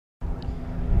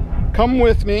Come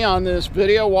with me on this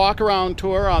video walk around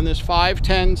tour on this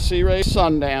 510 Sea Ray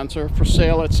Sundancer for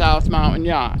sale at South Mountain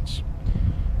Yachts.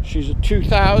 She's a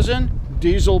 2000,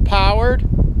 diesel powered,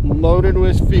 loaded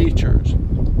with features.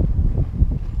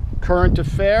 Current to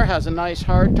fair, has a nice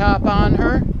hardtop on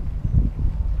her,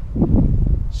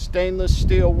 stainless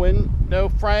steel window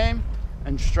frame,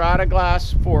 and strata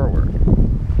glass forward.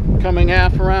 Coming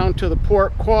aft around to the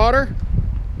port quarter,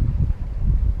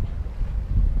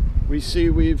 we see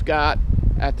we've got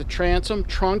at the transom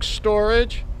trunk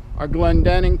storage, our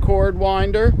Glendenning cord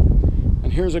winder,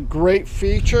 and here's a great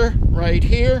feature right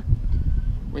here.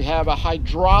 We have a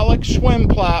hydraulic swim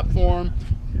platform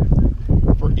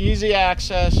for easy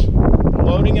access,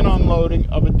 loading and unloading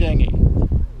of a dinghy.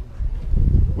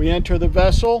 We enter the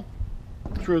vessel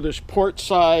through this port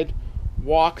side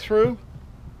walk-through.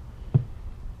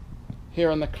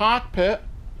 Here in the cockpit,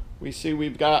 we see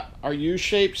we've got our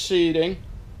U-shaped seating.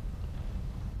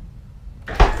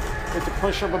 With the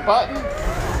push of a button,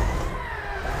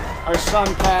 our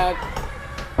sunpad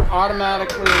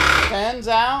automatically extends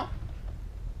out,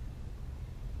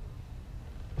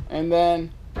 and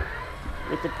then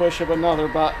with the push of another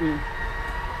button,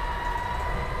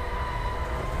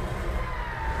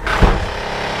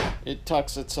 it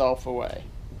tucks itself away.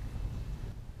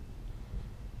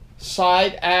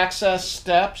 Side access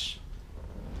steps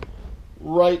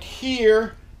right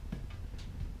here.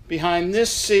 Behind this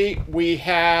seat, we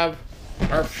have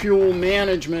our fuel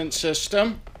management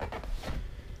system.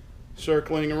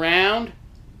 Circling around,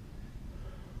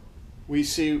 we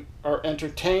see our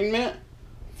entertainment,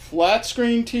 flat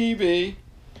screen TV.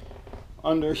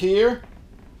 Under here,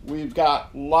 we've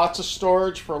got lots of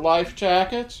storage for life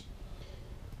jackets.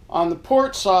 On the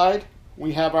port side,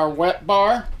 we have our wet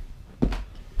bar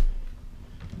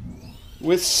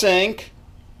with sink,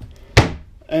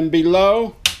 and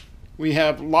below we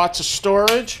have lots of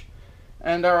storage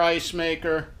and our ice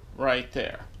maker right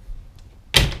there.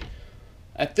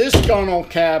 At this gunnel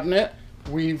cabinet,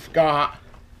 we've got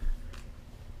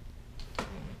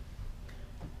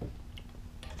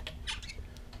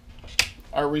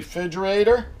our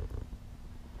refrigerator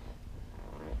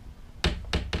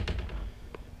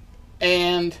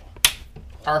and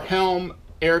our helm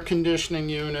air conditioning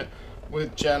unit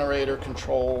with generator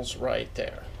controls right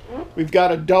there. We've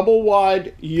got a double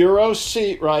wide Euro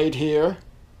seat right here,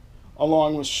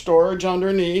 along with storage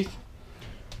underneath.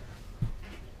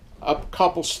 Up a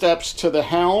couple steps to the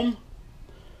helm,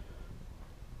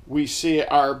 we see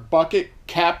our bucket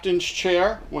captain's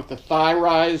chair with a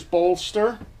thigh-rise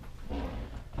bolster.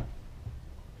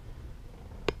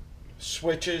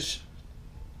 Switches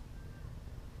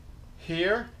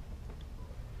here.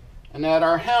 And at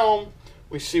our helm,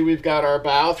 we see we've got our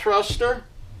bow thruster,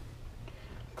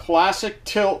 classic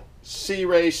tilt Sea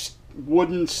Ray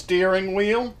wooden steering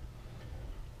wheel,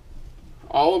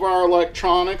 all of our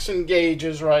electronics and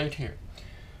gauges right here.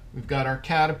 We've got our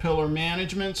Caterpillar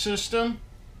management system,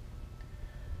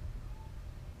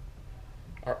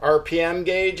 our RPM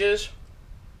gauges,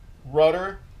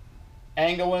 rudder,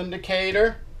 angle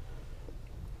indicator,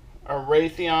 our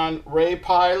Raytheon Ray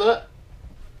Pilot,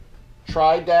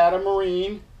 Tri-Data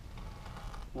Marine,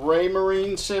 Ray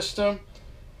Marine system,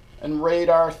 and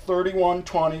Radar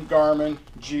 3120 Garmin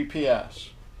GPS.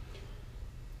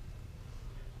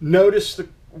 Notice the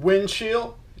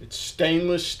windshield, it's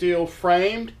stainless steel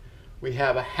framed. We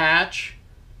have a hatch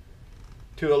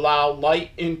to allow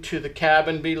light into the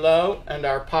cabin below and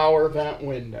our power vent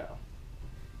window.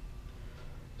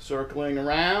 Circling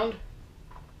around,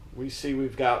 we see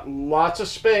we've got lots of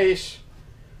space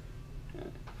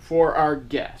for our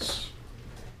guests.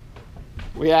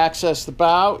 We access the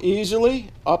bow easily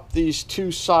up these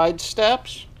two side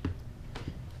steps.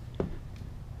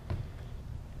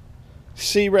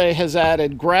 Sea Ray has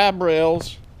added grab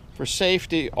rails for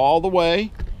safety all the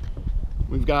way.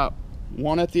 We've got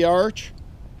one at the arch,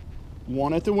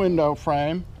 one at the window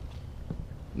frame.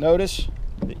 Notice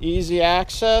the easy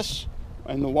access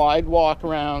and the wide walk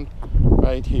around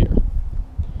right here.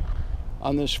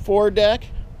 On this foredeck,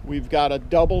 we've got a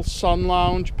double sun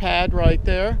lounge pad right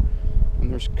there,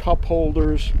 and there's cup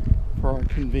holders for our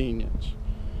convenience.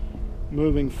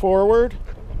 Moving forward,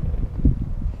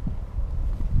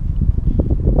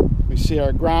 we see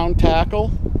our ground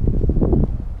tackle,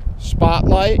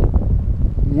 spotlight,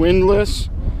 windlass,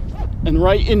 and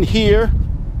right in here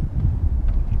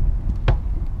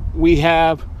we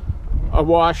have a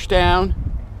washdown.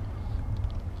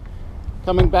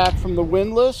 Coming back from the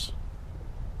windlass,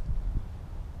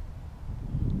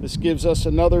 this gives us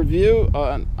another view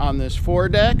on this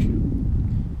foredeck.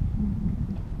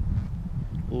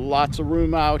 Lots of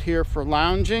room out here for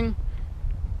lounging.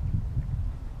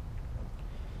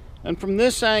 And from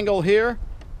this angle here,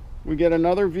 we get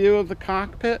another view of the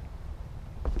cockpit.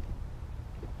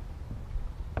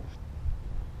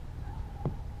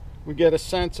 We get a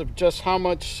sense of just how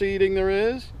much seating there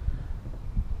is.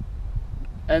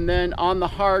 And then on the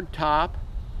hard top,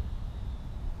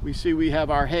 we see we have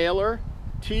our hailer,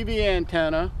 TV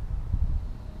antenna,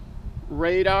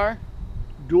 radar,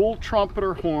 dual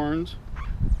trumpeter horns,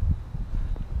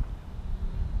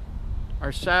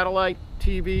 our satellite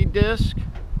TV disc,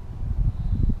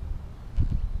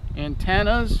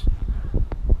 antennas,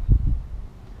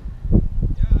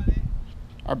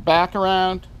 our back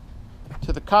around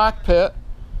to the cockpit.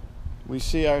 We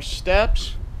see our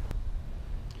steps.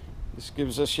 This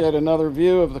gives us yet another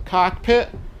view of the cockpit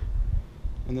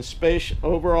and the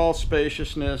overall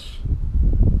spaciousness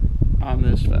on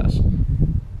this vessel.